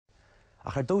A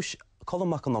chuir dúis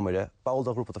Colm Iomaire báil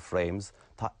a grúpa de frames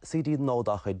tá CD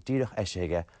nódach chuid díreach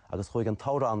eisige agus chuig an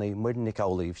táránaí muirnig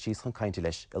álaíomh síos chun cainte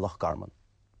leis I Loch Garman.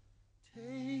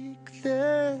 Take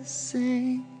the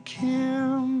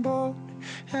sinking boat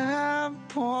and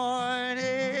point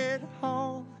it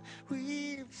home.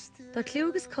 Tá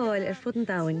clúgus cáil fud an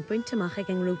dáin buinteach ag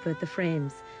an grúpa de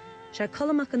frames. Se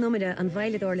Colm Iomaire an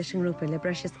bhaileadóir leis an grúpa le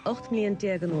breis 8 milliún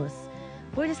déag an nuas.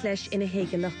 Buirdas leis ina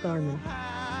héige Loch Garman.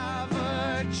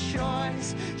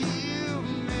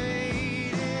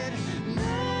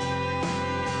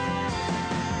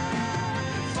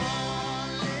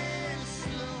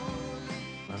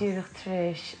 Díreach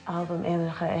tréis album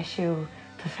éanacha eisiú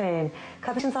tá féin.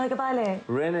 Cad sin sa go baile?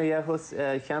 Rinne chus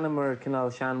cheanamar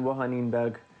cinál sean wahanín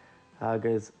beg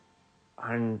agus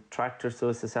an tractor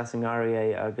so sa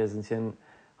Sassangaria agus an sin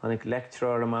annig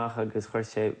lecturer amach agus chuir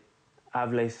sé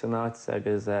abléis san áit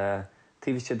agus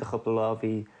tíbhí siad a chupla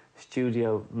lábhí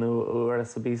studio nó uair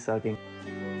sa bís agin.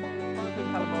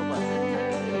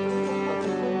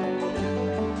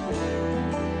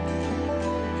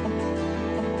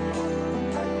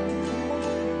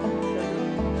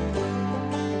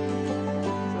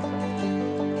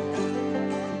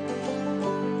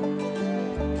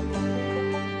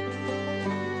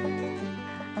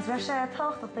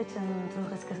 Tácht bit an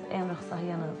dúchas go éamach sa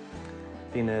dhéanamh.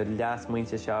 Bhí na leas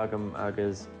muinte seagam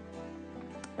agus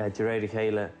de réidir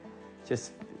chéile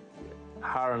just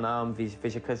thar an am bhí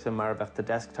sé cusa mar bheith de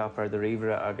desktop ar de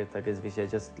ríomhre agus bhí sé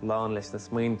just lán leis na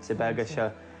smaointe beaga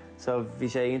se. So bhí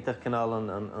sé iontach canál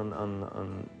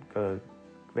an go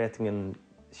bhéting an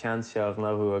sean seach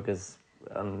náthú agus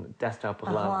an desktop a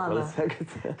lán.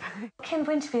 Cén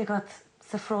bhaint bhí got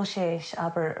sa phróiséis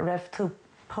aber raibh tú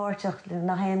páirteach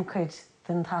na haon chuid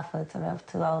den tafod a raibh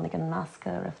tú an ag an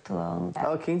nasca raibh tú an.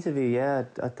 Cínta bhí,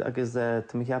 agus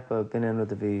tá mi ceappa bin an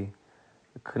rud a bhí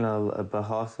cinál a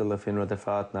bahásil a fin rud a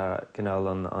fad na cinál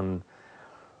an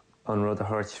rud a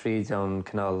thuirt fríd an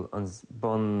cinál an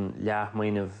bun leach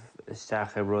maoineh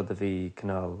isteach a rud a bhí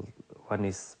cinál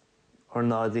níos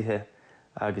ornádithe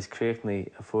agus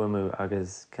críochnaí a fuamú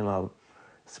agus cinál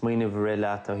smaoineh ré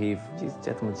leat a híh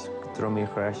jetamid drumí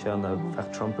chuir seán a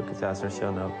bheith trompa go teas ar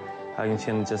seán agin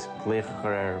sin just lécha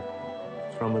chur ar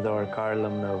trommadóir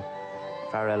Carlam nó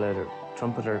fear eile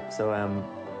trumpeter. So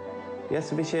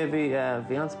so bhí sé bhí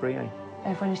an spríoin.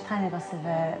 Ar bhainnis taineh as a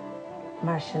bheith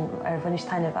mar sin ar bhainnis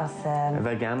taineh as a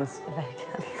bheith ganas? A bheith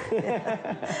ganas.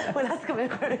 Well, that's go bhfuil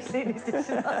chuir slíní sin.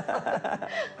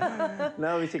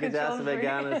 No, bhí sé go deas a bheith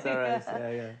ganas ar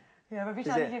Yeah, but bhí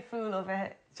sé fúil ó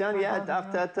bheith. John,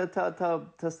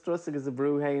 tá stras agus a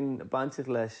brúhain banteach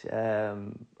leis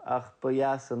ach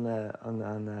buas an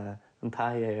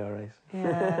taithé áráis.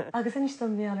 Agus inis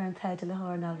don bhíal ar an taide le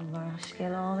hána mar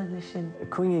scéála lei sin.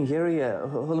 Cuingin géirí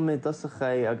thula mé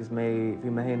dosacha agus bhí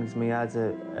mé héana agus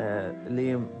méiade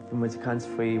líam bhí muid cant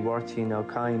faoi Mhártín Ó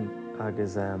Cadhain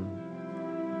agus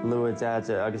luaide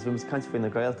agus bhí mu cant faoi na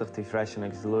Gaeltachtaí freisin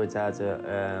agus luaide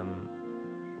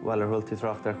bhil ar thultú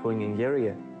tracht ar chuingin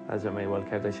géirí. As mé bhil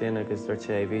ceir sin agus dúirt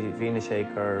sé bhína sé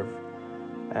curb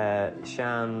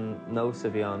sean nósa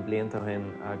bhí an blianta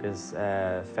hin agus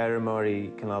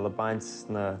ferramóí cinál a baint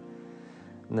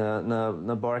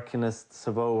na barcinas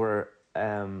sa bhór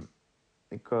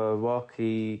go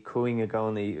bhhacaí cuaing a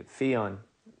gánaí fiáin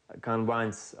gan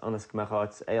baint anas go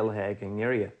meáit éalathe ag an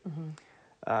ngéirí.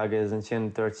 Agus an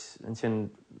sin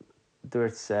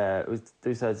dúirt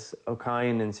dúsáid Ó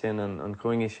Cadhain an sin an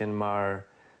cuainge sin mar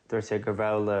dúirt sé gur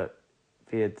bhela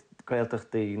fiad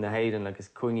Gaeltachtaí na héireann agus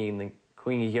cuainge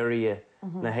dhéirí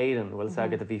na héireann bhfuil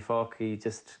agad a bhí fácaí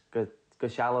just go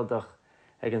sealadach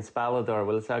ag an spáladóir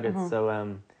bhfuil agad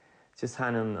so just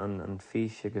hanan an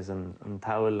fís agus an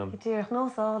táil am. Díreach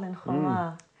nósáilinn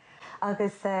chumá.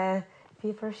 Agus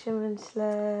bhí farsúint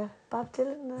le Bob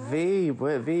Dylan? Bhí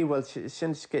bhfuil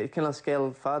sin cinál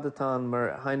scéal fadatá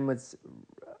mar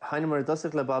hainmar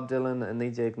dosach le Bob Dylan a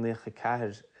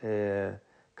 1994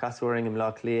 casúing im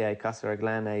lá lia casú ar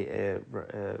glen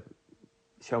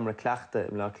seomra cleachta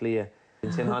im lá lia.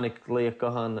 Sin tháinig léoch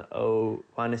gohan ó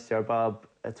bhainistear Bob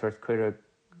a tuairt cuireadh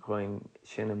chuing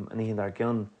sin an íon ar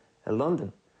gcionn in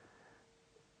London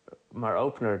mar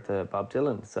opener to Bob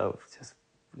Dylan. So just,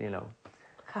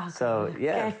 so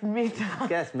yeah.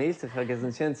 Guess míltach agus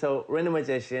an sin. So rinnemuid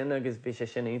é sin agus bhí sé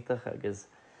sin ítach agus.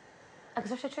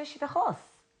 Agus sé trééis de chós?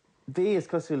 Bhí is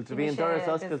cosúil bhí an doras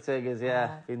oscailte agus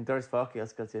bhí an doras fáci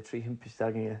oscailte trí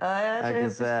himpisteagaine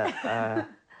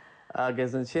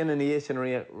agus an sin an íos sin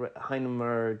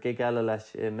hainmar gig eile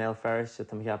leis Imeall Ferris a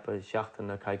tam cheappa seachtain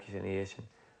na caiici sin íos sin.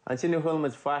 An sin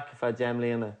chuilmuid faic fa deim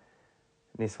líana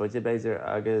níos fuide béidir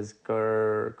agus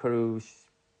gur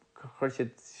chuir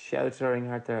siad sheltering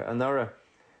hartar an nora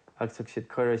agus tuag siad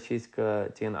chuir síos go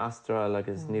dtíon Astráil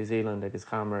agus New Zealand agus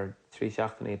chamar trí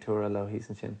seachtaí túra le hí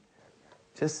an sin.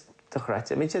 Just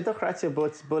dochráite. Mín sé dochráite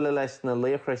bula leis na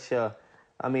léochra seo.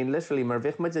 I mean, literally, mar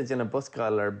bhíoh muide dina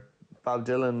buscail ar Bob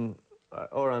Dylan,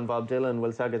 ó an Bob Dylan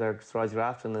bhfuil sagad ar Sráid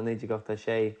Rafton na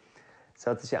 1986.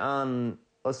 So tá sé an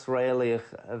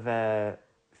Usraíoch a bheith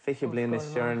fiche bliana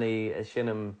is journey a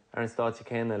sinnam ar an státe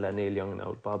céine le Neil Young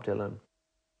nó Bob Dylan.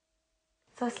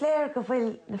 So sléir go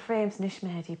bhfuil na frames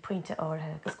nisméidí puinte áthe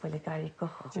agus bhfuil garí go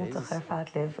chuúach ar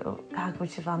fad libh gaghfuil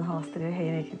se bhan hásta go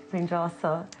héananig bhíon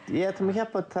rásá. Ié, tá mi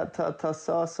cheappa tá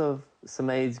sásamh sa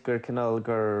méid gur cinál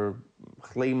gur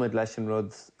chlímuid leis an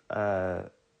rud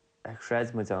ag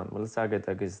shredmuid an, bhfuil sagad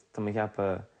agus tá mi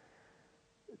cheappa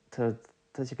tá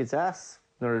sé go deas.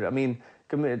 I mean,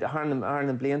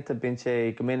 harna blianta bíonn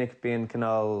sé go minic bíonn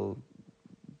cinál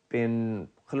bíonn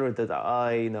chulúir de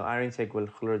ai nó aironn sé bhfuil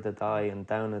chulúir de ai an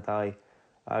dana ai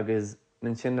agus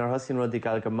na sin ar thosaíonn rudí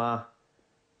gael go maith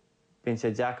bíonn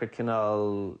sé deachar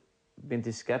cinál bíonn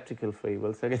tú sceptical faoi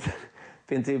bhfuil sagad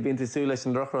bíonn tú sú leis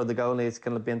an rochród a gánaí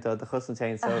cinna bíonn de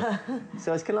chusantéin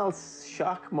so is cinál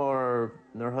seach mór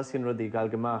nar thosaíonn rudí gael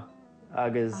go maith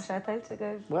agus sé tailte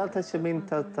go well tá sé mín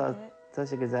tá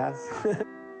sé go deas.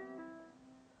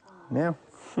 Yeah.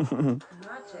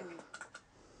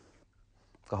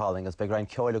 Go háling as beag rain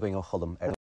ceoile going ó cholam